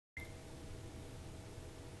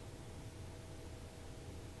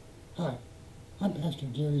Hi, I'm Pastor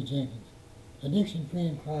Jerry Jenkins, Addiction Free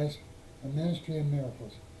in Christ, a ministry of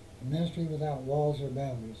miracles, a ministry without walls or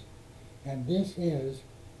boundaries. And this is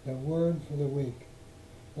the word for the week.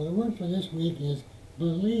 Well, the word for this week is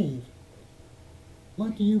believe.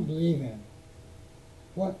 What do you believe in?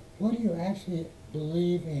 What do you actually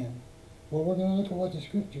believe in? Well, we're going to look at what the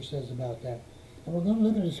scripture says about that. And we're going to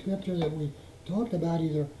look at a scripture that we talked about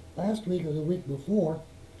either last week or the week before,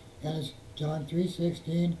 and it's John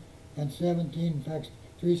 3:16 and 17, in fact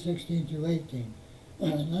 3:16 through 18.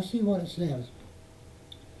 And let's see what it says.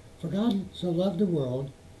 For God so loved the world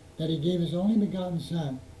that he gave his only begotten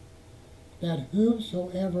Son, that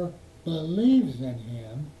whosoever believes in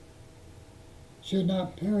him should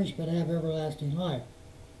not perish but have everlasting life.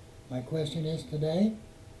 My question is today,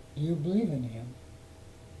 do you believe in him?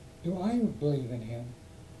 Do I believe in him?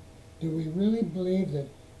 Do we really believe that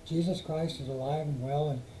Jesus Christ is alive and well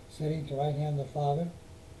and sitting at the right hand of the Father?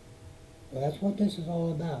 Well, that's what this is all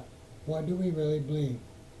about. What do we really believe?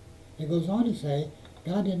 It goes on to say,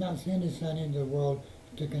 God did not send his Son into the world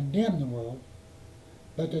to condemn the world,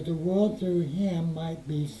 but that the world through him might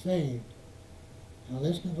be saved. Now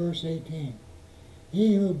listen to verse 18.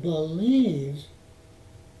 He who believes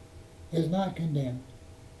is not condemned.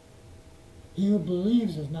 He who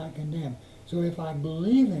believes is not condemned. So if I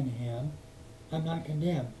believe in him, I'm not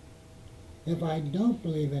condemned. If I don't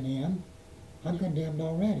believe in him, I'm condemned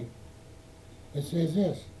already. It says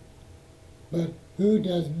this, but who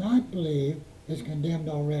does not believe is condemned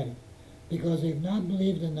already, because they've not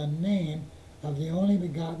believed in the name of the only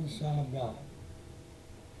begotten Son of God.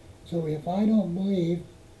 So if I don't believe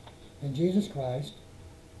in Jesus Christ,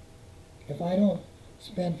 if I don't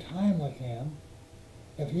spend time with him,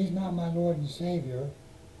 if he's not my Lord and Savior,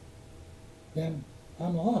 then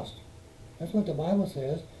I'm lost. That's what the Bible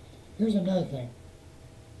says. Here's another thing.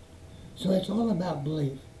 So it's all about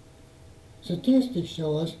belief. Statistics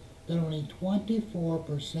show us that only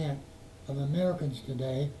 24% of Americans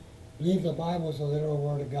today believe the Bible is the literal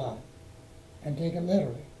Word of God and take it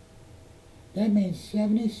literally. That means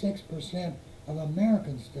 76% of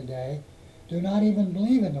Americans today do not even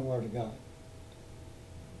believe in the Word of God.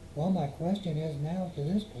 Well, my question is now to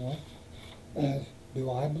this point, do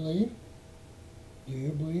I believe? Do you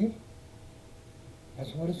believe?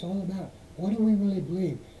 That's what it's all about. What do we really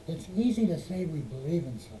believe? It's easy to say we believe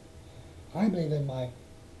in something. I believe in my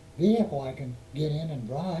vehicle I can get in and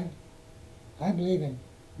drive. I believe in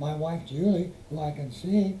my wife Julie, who I can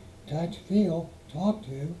see, touch, feel, talk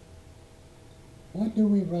to. What do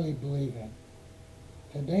we really believe in?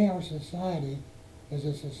 Today our society is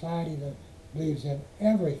a society that believes in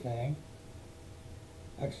everything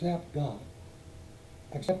except God,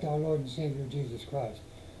 except our Lord and Savior Jesus Christ.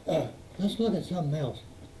 Let's look at something else.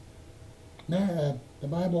 Now, the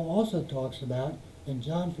Bible also talks about in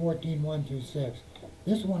John 14:1 through 6.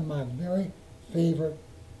 This is one of my very favorite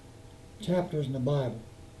chapters in the Bible.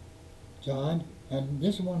 John, and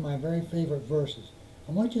this is one of my very favorite verses.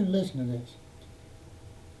 I want you to listen to this.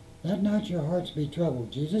 Let not your hearts be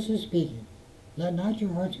troubled. Jesus is speaking. Let not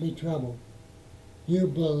your hearts be troubled. You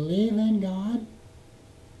believe in God?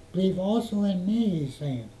 Believe also in me, he's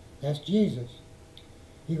saying. That's Jesus.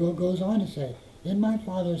 He goes on to say, in my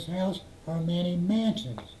Father's house are many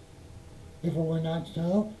mansions. If it were not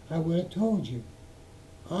so, I would have told you.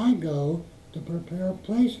 I go to prepare a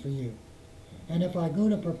place for you. And if I go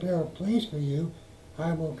to prepare a place for you,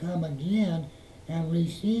 I will come again and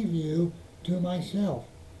receive you to myself,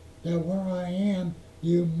 that where I am,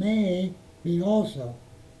 you may be also.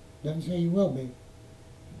 Doesn't say you will be.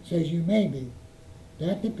 It says you may be.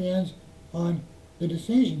 That depends on the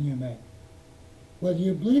decision you make, whether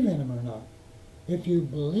you believe in him or not. If you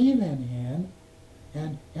believe in him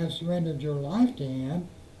and have surrendered your life to him,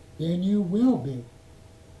 then you will be.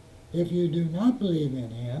 If you do not believe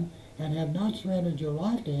in him and have not surrendered your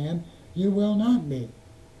life to him, you will not be.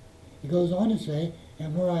 He goes on to say,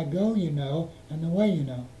 and where I go you know, and the way you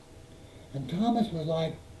know. And Thomas was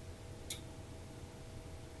like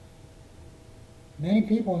many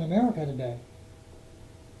people in America today.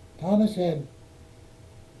 Thomas said,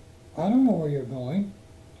 I don't know where you're going.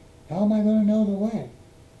 How am I going to know the way?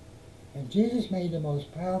 And Jesus made the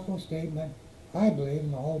most powerful statement, I believe,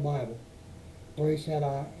 in the whole Bible, where he said,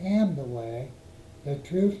 I am the way, the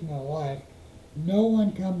truth, and the life. No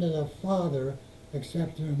one come to the Father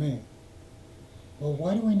except through me. Well,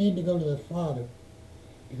 why do we need to go to the Father?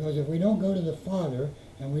 Because if we don't go to the Father,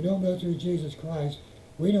 and we don't go through Jesus Christ,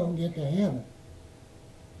 we don't get to heaven.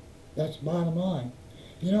 That's bottom line.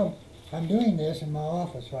 You know, I'm doing this in my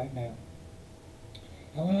office right now.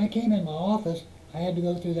 And when I came in my office, I had to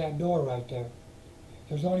go through that door right there.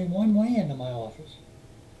 There's only one way into my office.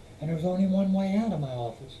 And there's only one way out of my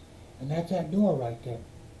office, and that's that door right there.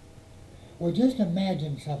 Well, just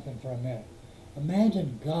imagine something for a minute.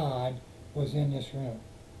 Imagine God was in this room.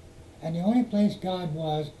 And the only place God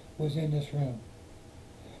was in this room.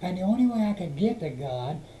 And the only way I could get to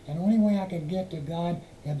God, and the only way I could get to God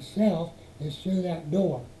himself, is through that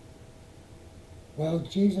door. Well,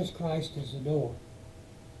 Jesus Christ is the door.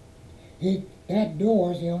 That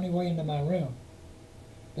door is the only way into my room.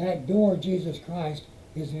 That door, Jesus Christ,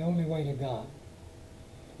 is the only way to God.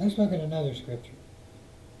 Let's look at another scripture.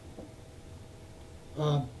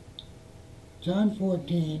 John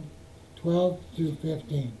 14, 12 through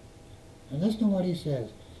 15. And listen to what he says.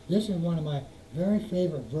 This is one of my very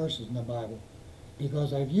favorite verses in the Bible,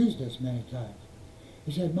 because I've used this many times.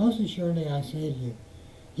 He said, most assuredly I say to you,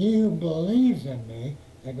 he who believes in me,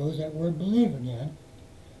 there goes that word believe again,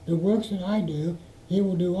 the works that I do, he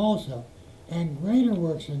will do also. And greater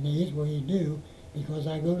works than these will he do, because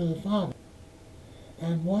I go to the Father.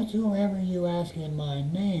 And whatsoever you ask in my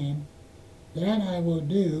name, that I will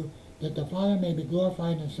do, that the Father may be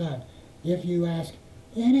glorified in the Son. If you ask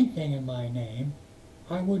anything in my name,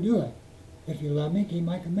 I will do it. If you love me, keep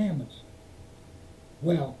my commandments.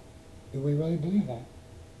 Well, do we really believe that?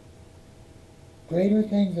 Greater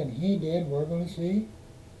things than he did, we're going to see.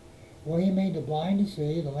 Well, he made the blind to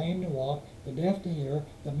see, the lame to walk, the deaf to hear,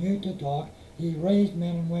 the mute to talk. He raised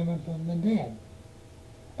men and women from the dead.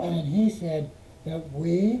 And he said that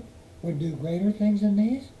we would do greater things than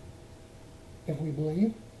these if we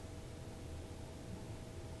believe.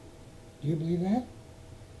 Do you believe that?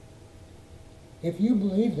 If you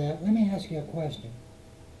believe that, let me ask you a question.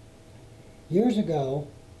 Years ago,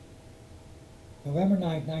 November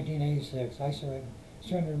 9th, 1986, I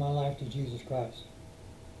surrendered my life to Jesus Christ.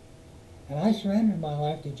 And I surrendered my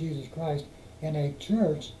life to Jesus Christ in a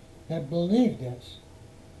church that believed this.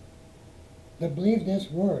 That believed this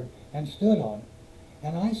word and stood on it.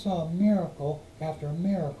 And I saw miracle after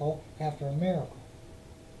miracle after miracle.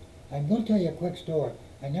 I'm going to tell you a quick story.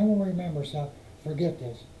 I never will remember, so forget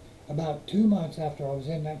this. About 2 months after I was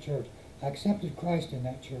in that church, I accepted Christ in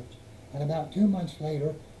that church. And about 2 months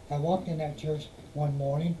later, I walked in that church one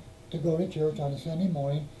morning to go to church on a Sunday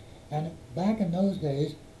morning. And back in those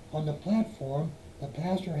days, on the platform, the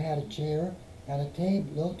pastor had a chair and a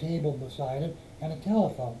little table beside it and a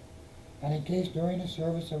telephone. And in case during the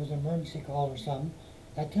service there was an emergency call or something,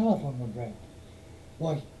 that telephone would ring.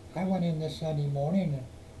 Well, I went in this Sunday morning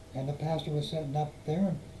and the pastor was sitting up there,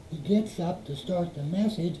 and he gets up to start the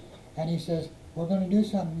message and he says, we're going to do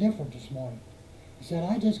something different this morning. He said,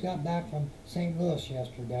 I just got back from St. Louis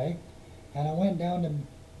yesterday and I went down to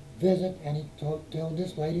visit, and he told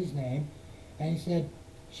this lady's name, and he said,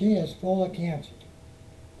 she is full of cancer.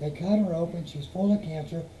 They cut her open, she's full of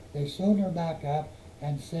cancer, they sewed her back up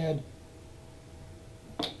and said,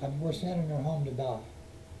 we're sending her home to die.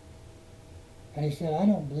 And he said, I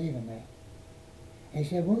don't believe in that. And he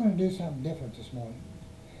said, we're going to do something different this morning.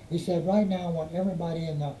 He said, right now I want everybody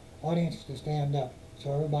in the audience to stand up.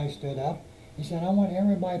 So everybody stood up. He said, I want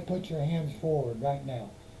everybody to put your hands forward right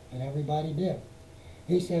now. And everybody did.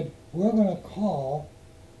 He said, we're going to call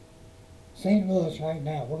St. Louis right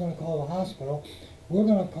now. We're going to call the hospital. We're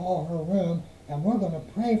going to call her room, and we're going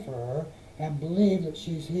to pray for her and believe that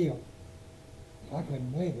she's healed. I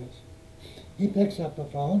couldn't believe this. He picks up the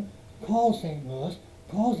phone, calls St. Louis,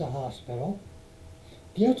 calls the hospital,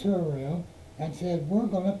 gets her a room, and said, we're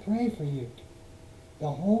going to pray for you.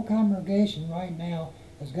 The whole congregation right now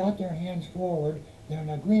has got their hands forward. They're in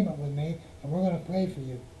agreement with me, and we're going to pray for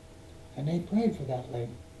you. And they prayed for that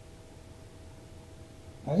lady.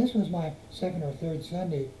 Now, this was my second or third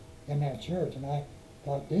Sunday in that church, and I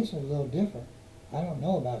thought, this is a little different. I don't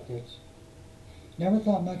know about this. Never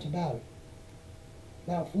thought much about it.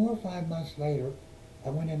 About 4 or 5 months later, I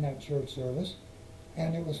went in that church service,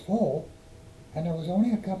 and it was full, and there was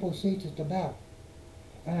only a couple of seats at the back.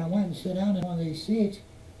 And I went and sat down in one of these seats,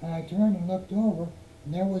 and I turned and looked over,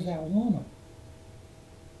 and there was that woman.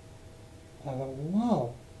 I thought,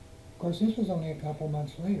 wow. Of course, this was only a couple of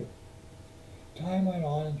months later. Time went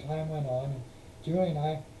on, and Julie and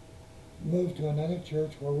I moved to another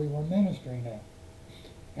church where we were ministering at.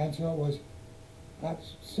 And so it was,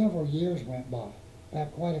 several years went by. In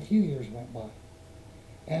fact, quite a few years went by.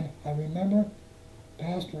 And I remember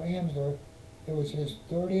Pastor Amsler, it was his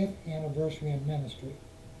 30th anniversary in ministry.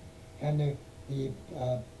 And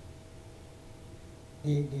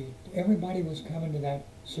everybody was coming to that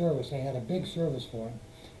service. They had a big service for him.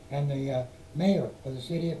 And the mayor of the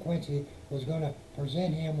city of Quincy was going to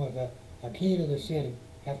present him with a key to the city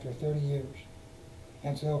after 30 years.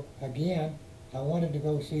 And so, again, I wanted to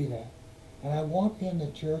go see that. And I walked in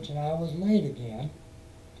the church, and I was late again.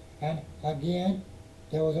 And again,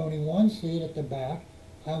 there was only one seat at the back.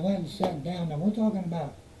 I went and sat down. Now we're talking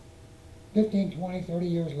about 15, 20, 30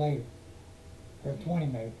 years later. Or 20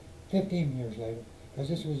 maybe. 15 years later. Because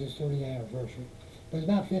this was his 30th anniversary. But it's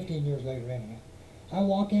about 15 years later anyhow. I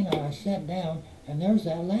walk in and I sat down and there's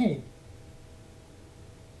that lady.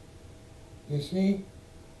 You see,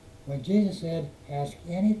 when Jesus said, ask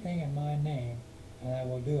anything in my name and I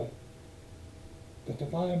will do it. But the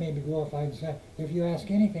Father may be glorified in the Son. If you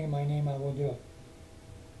ask anything in my name, I will do it.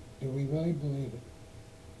 Do we really believe it?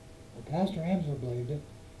 Well, Pastor Amsler believed it,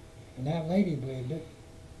 and that lady believed it,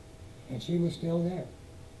 and she was still there.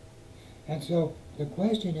 And so the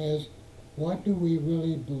question is, what do we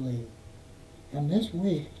really believe? And this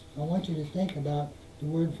week, I want you to think about the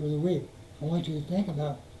word for the week. I want you to think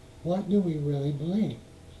about, what do we really believe?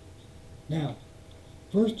 Now,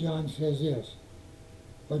 1 John says this,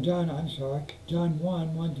 or John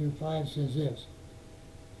 1, 1 through 5 says this.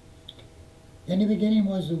 In the beginning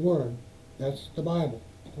was the Word. That's the Bible.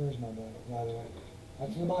 Where's my Bible, by the way?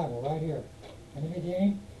 That's the Bible, right here. In the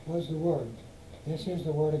beginning was the Word. This is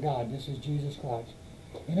the Word of God. This is Jesus Christ.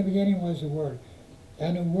 In the beginning was the Word.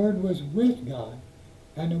 And the Word was with God.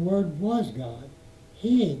 And the Word was God.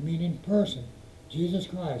 He, meaning person, Jesus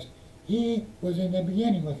Christ. He was in the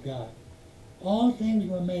beginning with God. All things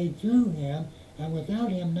were made through Him, and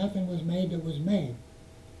without Him nothing was made that was made.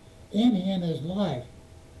 In Him is life,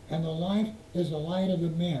 and the life is the light of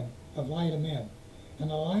men. And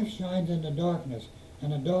the life shines in the darkness,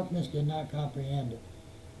 and the darkness did not comprehend it.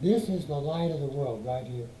 This is the light of the world right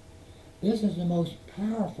here. This is the most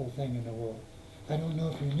powerful thing in the world. I don't know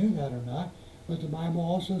if you knew that or not, but the Bible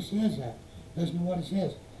also says that. Listen to what it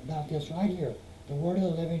says about this right here. The Word of the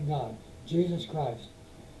living God, Jesus Christ.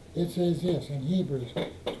 It says this in Hebrews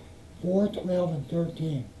 4, 12, and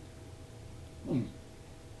 13.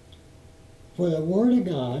 For the Word of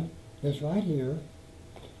God, this right here,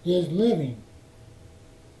 is living,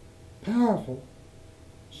 powerful,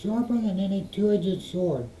 sharper than any two-edged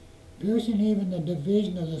sword, piercing even the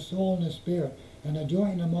division of the soul and the spirit, and the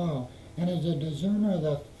joint and the marrow, and is a discerner of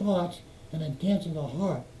the thoughts and intents of the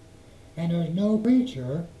heart. And there is no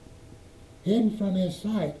creature hidden from His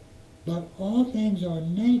sight, but all things are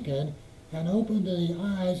naked and open to the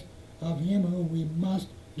eyes of Him whom we must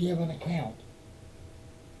give an account.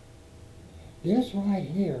 This right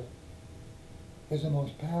here is the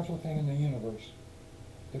most powerful thing in the universe.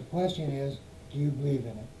 The question is, do you believe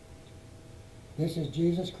in it? This is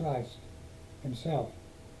Jesus Christ Himself.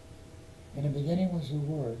 In the beginning was the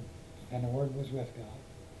Word, and the Word was with God,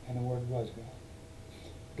 and the Word was God.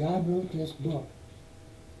 God wrote this book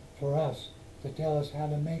for us to tell us how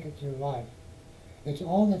to make it through life. It's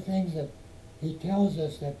all the things that He tells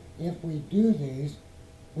us that if we do these,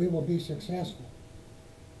 we will be successful.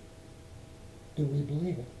 Do we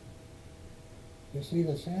believe it? You see,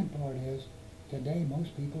 the sad part is, today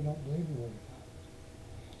most people don't believe the Word of God.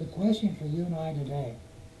 The question for you and I today,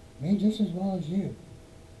 me just as well as you,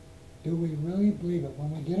 do we really believe it?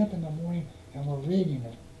 When we get up in the morning and we're reading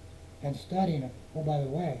it and studying it, oh, by the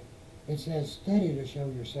way, it says study to show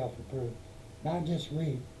yourself approved, not just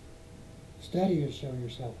read. Study to show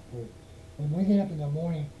yourself approved. When we get up in the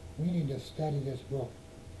morning, we need to study this book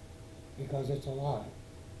because it's alive.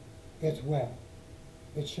 It's well.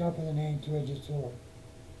 It's sharper than any two-edged sword.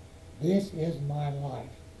 This is my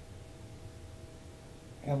life.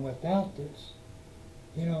 And without this,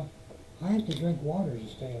 you know, I have to drink water to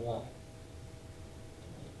stay alive.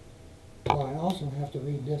 Well, I also have to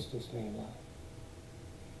read this to stay alive.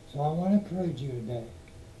 So I want to encourage you today,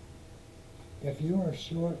 if you are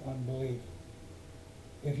short on belief,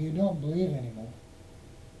 if you don't believe anymore,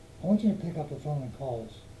 I want you to pick up the phone and call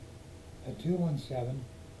us at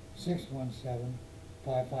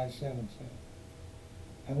 217-617-5577.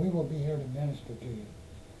 And we will be here to minister to you.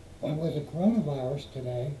 And with the coronavirus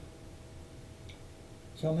today,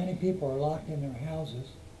 so many people are locked in their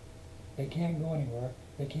houses. They can't go anywhere.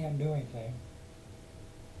 They can't do anything.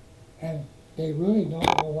 And they really don't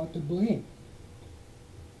know what to believe.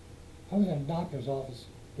 I was in a doctor's office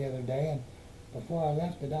the other day, and before I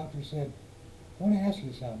left, the doctor said, I want to ask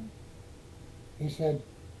you something. He said,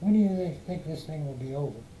 when do you think this thing will be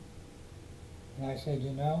over? And I said,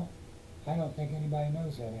 you know, I don't think anybody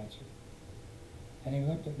knows that answer. And he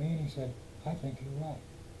looked at me and he said, I think you're right.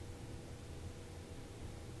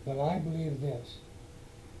 But I believe this,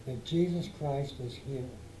 that Jesus Christ is here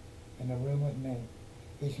in the room with me.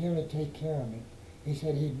 He's here to take care of me. He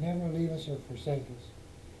said He'd never leave us or forsake us.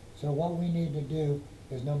 So what we need to do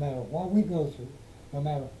is, no matter what we go through, no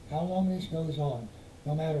matter how long this goes on,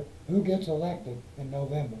 no matter who gets elected in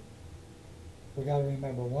November, we got to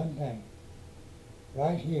remember one thing.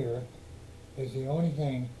 right here is the only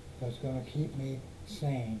thing that's going to keep me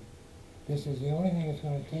sane. This is the only thing that's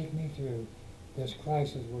going to take me through this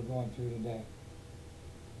crisis we're going through today.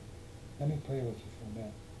 Let me pray with you for a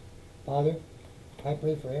minute. Father, I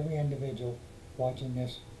pray for every individual watching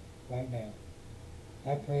this right now.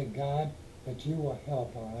 I pray, God, that you will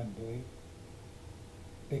help our unbelief,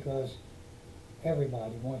 because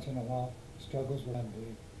everybody once in a while struggles with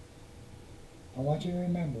unbelief. I want you to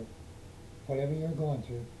remember, whatever you're going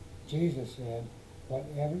through, Jesus said,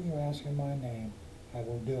 whatever you ask in my name, I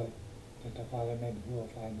will do it, that the Father may be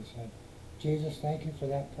glorified in the Son. Jesus, thank you for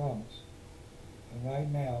that promise. And right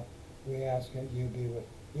now, we ask that you be with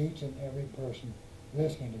each and every person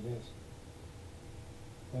listening to this.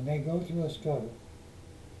 When they go through a struggle,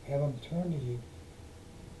 have them turn to you.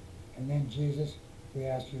 And then, Jesus, we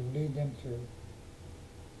ask you to lead them through,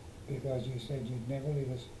 because you said you'd never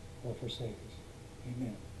leave us or forsake us.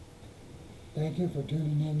 Amen. Thank you for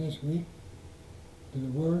tuning in this week to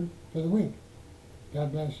the Word for the Week.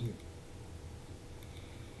 God bless you.